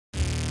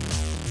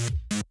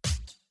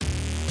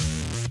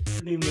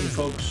Good evening,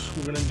 folks.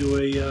 We're going to do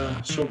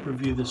a soap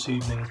review this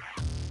evening.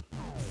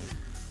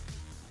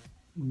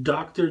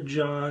 Dr.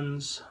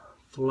 John's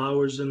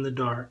Flowers in the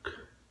Dark.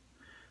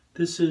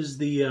 This is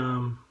the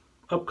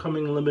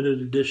upcoming limited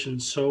edition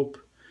soap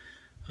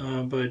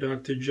by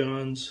Dr.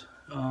 John's.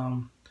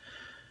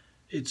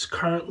 It's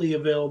currently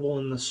available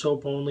in the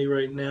soap only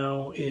right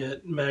now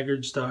at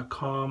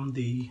maggards.com.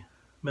 The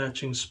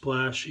matching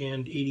splash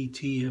and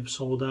EDT have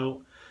sold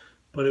out,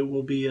 but it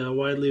will be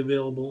widely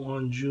available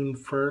on June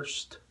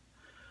 1st.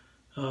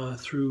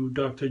 Through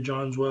Dr.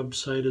 John's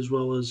website as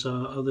well as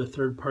other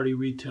third-party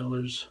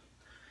retailers.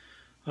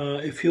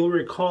 If you'll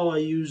recall, I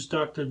used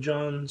Dr.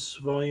 John's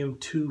Volume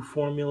 2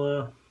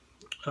 formula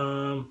I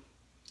don't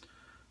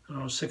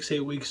know,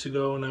 6-8 weeks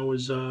ago, and I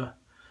was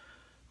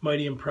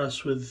mighty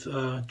impressed with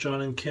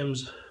John and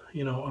Kim's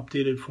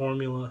updated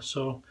formula.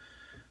 So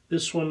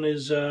this one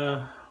is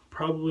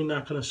probably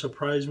not going to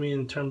surprise me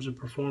in terms of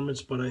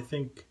performance, but I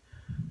think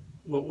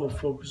what we'll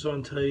focus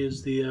on today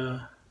is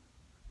the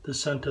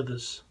scent of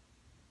this.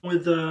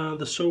 With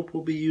the soap,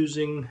 we'll be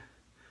using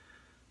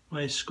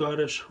my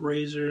Scottish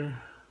razor,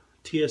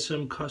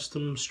 TSM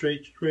Custom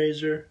Straight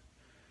Razor.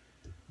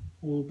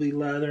 We'll be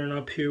lathering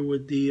up here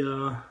with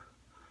the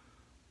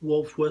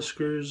Wolf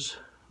Whiskers.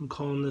 I'm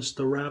calling this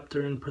the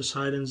Raptor in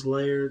Poseidon's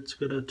Lair. It's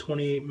got a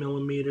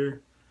 28mm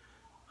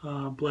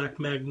black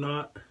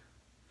magnet.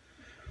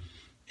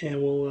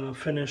 And we'll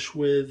finish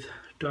with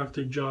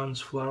Dr. John's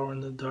Flower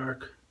in the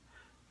Dark,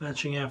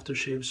 matching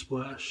aftershave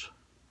splash.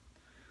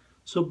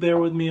 So bear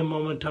with me a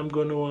moment. I'm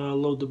going to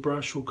load the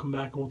brush. We'll come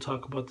back and we'll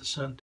talk about the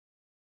scent.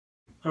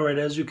 Alright,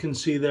 as you can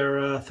see there,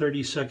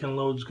 30-second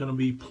load is going to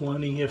be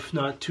plenty, if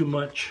not too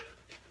much.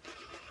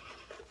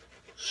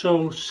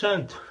 So,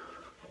 scent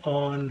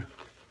on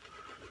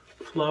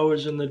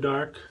Flowers in the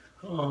Dark.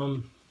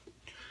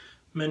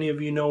 Many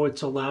of you know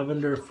it's a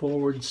lavender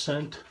forward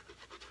scent.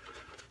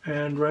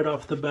 And right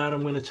off the bat,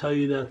 I'm going to tell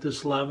you that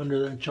this lavender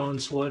that John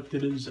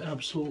selected is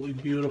absolutely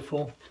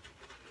beautiful.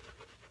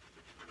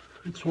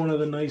 It's one of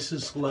the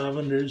nicest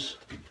lavenders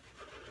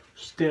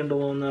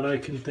standalone that I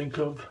can think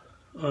of.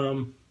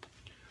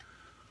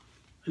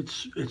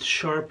 It's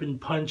sharp and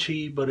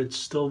punchy, but it's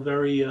still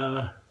very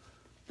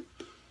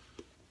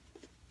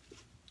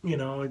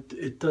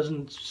it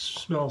doesn't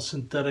smell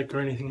synthetic or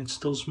anything. It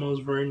still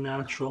smells very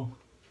natural.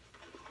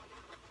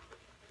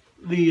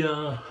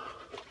 The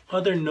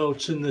other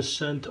notes in this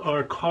scent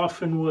are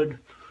coffinwood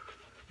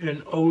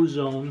and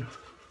ozone,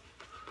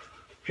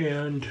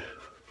 and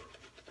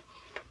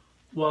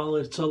while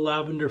it's a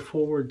lavender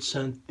forward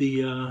scent,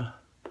 the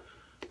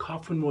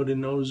coffinwood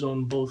and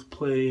ozone both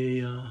play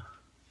a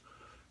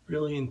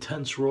really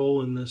intense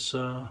role in this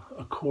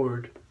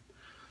accord.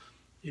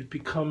 It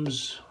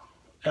becomes,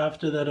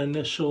 after that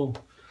initial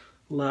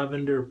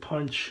lavender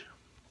punch,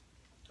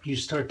 you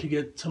start to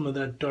get some of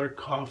that dark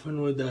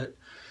coffinwood, that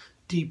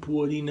deep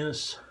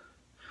woodiness,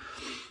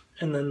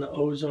 and then the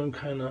ozone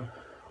kind of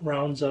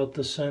rounds out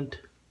the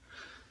scent.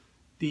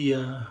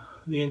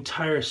 The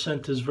entire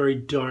scent is very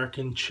dark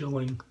and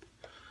chilling.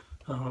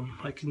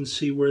 I can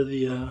see where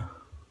the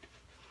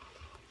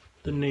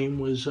name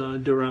was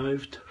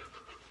derived.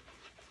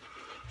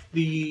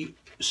 The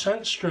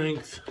scent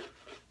strength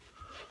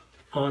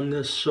on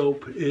this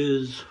soap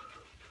is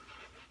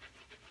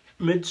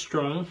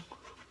mid-strong,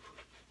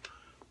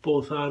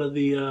 both out of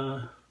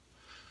the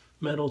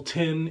metal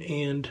tin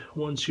and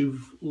once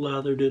you've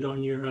lathered it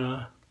on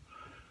your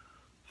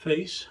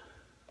face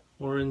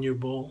or in your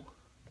bowl.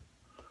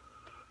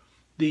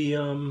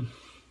 There's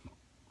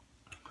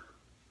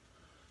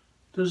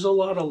a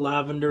lot of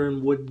lavender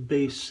and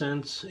wood-based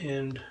scents,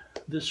 and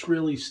this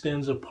really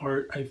stands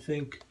apart, I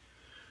think,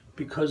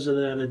 because of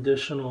that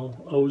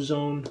additional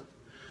ozone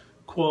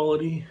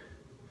quality.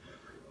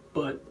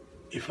 But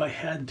if I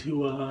had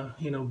to,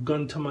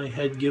 gun to my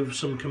head, give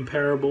some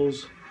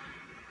comparables,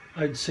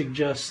 I'd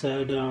suggest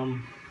that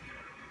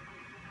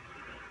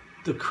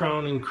the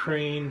Crowne and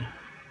Crane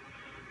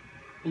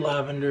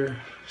lavender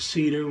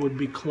cedar would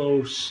be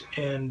close,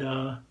 and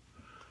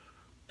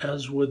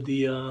as would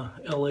the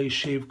LA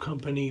Shave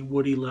Company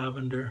woody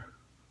lavender.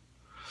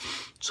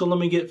 So let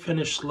me get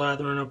finished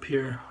lathering up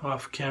here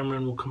off camera,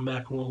 and we'll come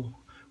back and we'll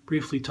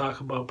briefly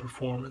talk about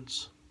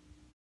performance.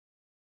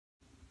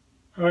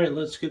 Alright,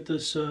 let's get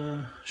this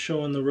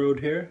show on the road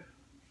here.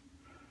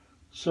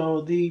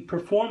 So the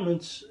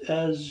performance,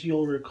 as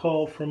you'll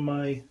recall from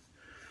my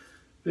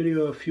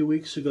video a few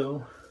weeks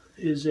ago,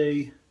 is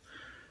a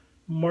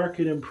marked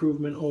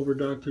improvement over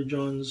Dr.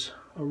 John's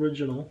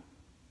original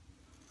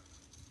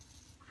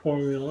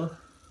formula.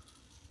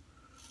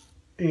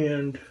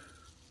 And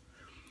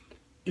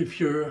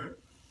if you're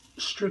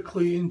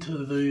strictly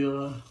into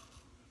the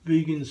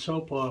vegan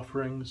soap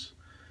offerings,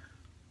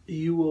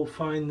 you will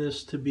find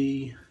this to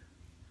be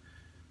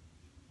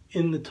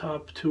in the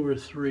top 2 or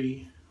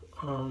 3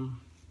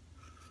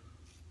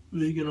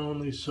 vegan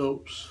only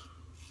soaps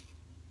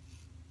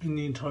in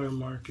the entire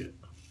market.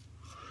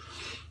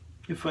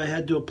 If I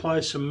had to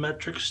apply some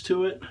metrics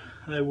to it,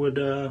 I would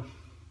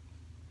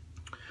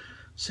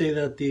say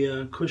that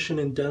the cushion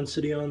and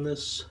density on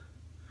this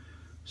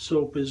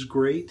soap is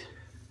great.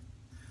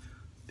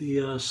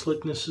 The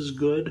slickness is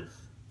good,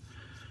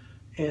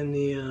 and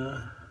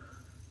the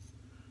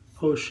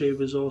hose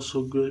shave is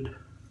also good.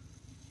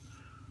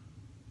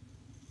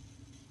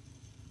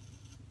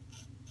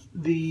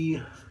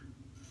 The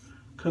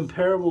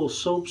comparable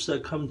soaps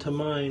that come to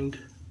mind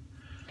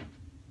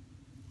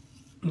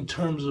in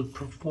terms of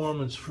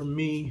performance for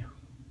me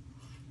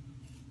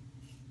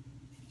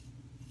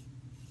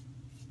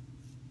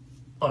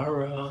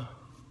are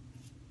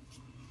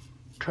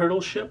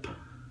Turtle Ship,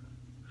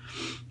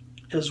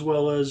 as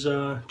well as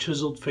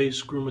Chiseled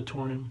Face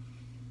Groomatorium.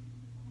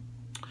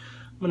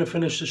 I'm going to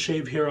finish the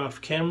shave here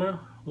off camera.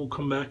 We'll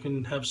come back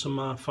and have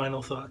some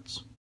final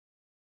thoughts.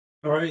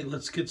 Alright,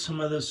 let's get some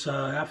of this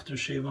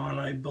aftershave on.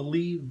 I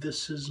believe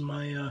this is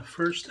my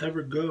first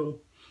ever go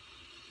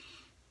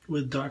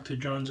with Dr.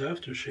 John's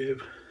aftershave.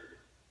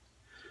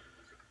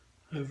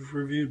 I've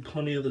reviewed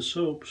plenty of the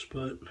soaps,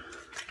 but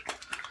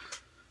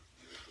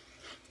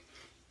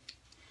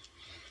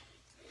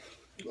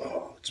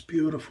oh, it's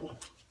beautiful.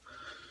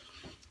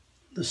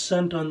 The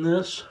scent on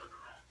this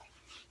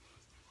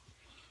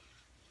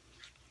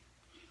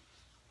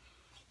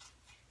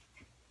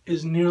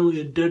is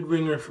nearly a dead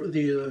ringer for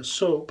the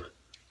soap.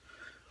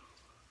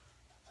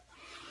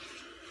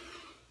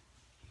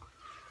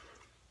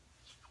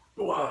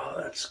 Wow,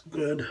 that's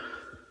good.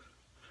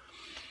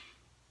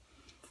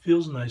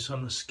 Feels nice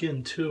on the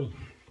skin too.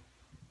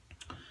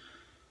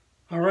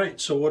 Alright,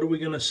 so what are we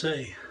going to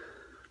say?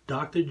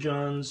 Dr.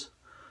 John's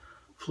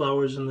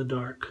Flowers in the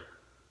Dark.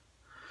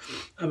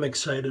 I'm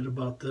excited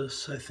about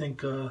this. I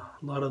think a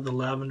lot of the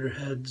lavender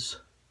heads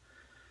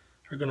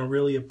are going to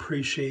really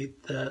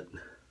appreciate that,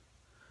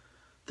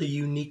 the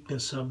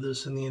uniqueness of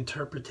this and the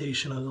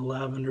interpretation of the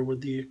lavender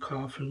with the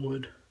coffin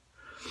wood.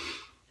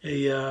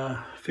 A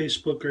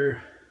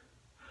Facebooker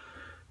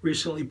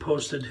recently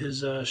posted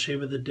his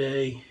shave of the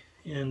day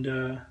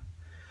and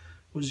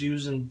was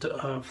using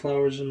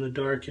Flowers in the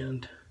Dark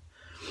and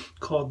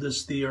called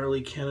this the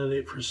early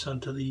candidate for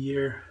scent of the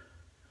year.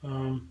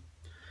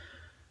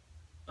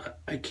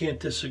 I can't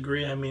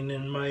disagree. I mean,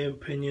 in my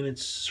opinion,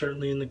 it's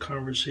certainly in the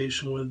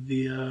conversation with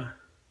the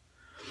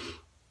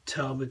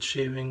Talbot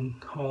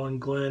Shaving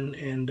Holland Glen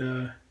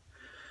and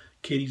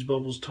Katie's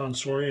Bubbles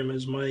Tonsorium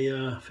is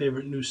my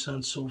favorite new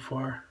scent so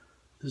far.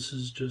 This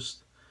is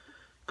just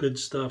good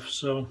stuff.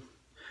 So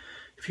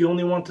if you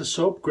only want the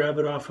soap, grab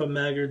it off of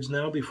Maggard's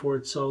now before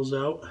it sells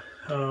out.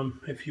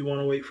 If you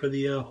want to wait for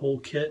the whole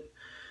kit,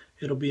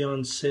 it'll be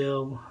on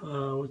sale.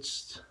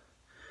 It's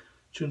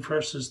June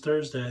 1st is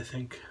Thursday, I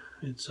think.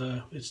 It's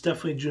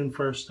definitely June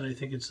 1st. I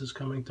think it's this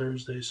coming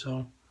Thursday.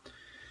 So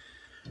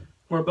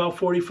we're about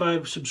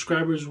 45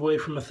 subscribers away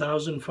from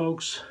 1,000,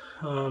 folks.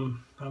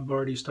 I've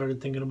already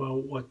started thinking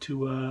about what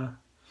to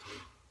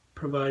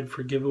provide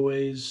for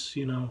giveaways,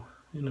 you know,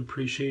 in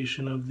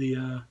appreciation of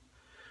the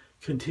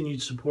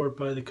continued support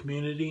by the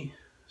community.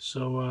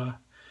 So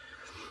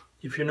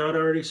if you're not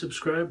already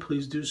subscribed,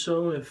 please do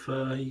so. If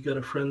you got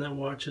a friend that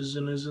watches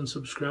and isn't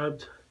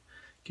subscribed,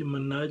 give them a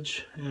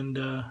nudge, and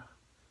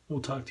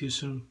we'll talk to you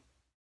soon.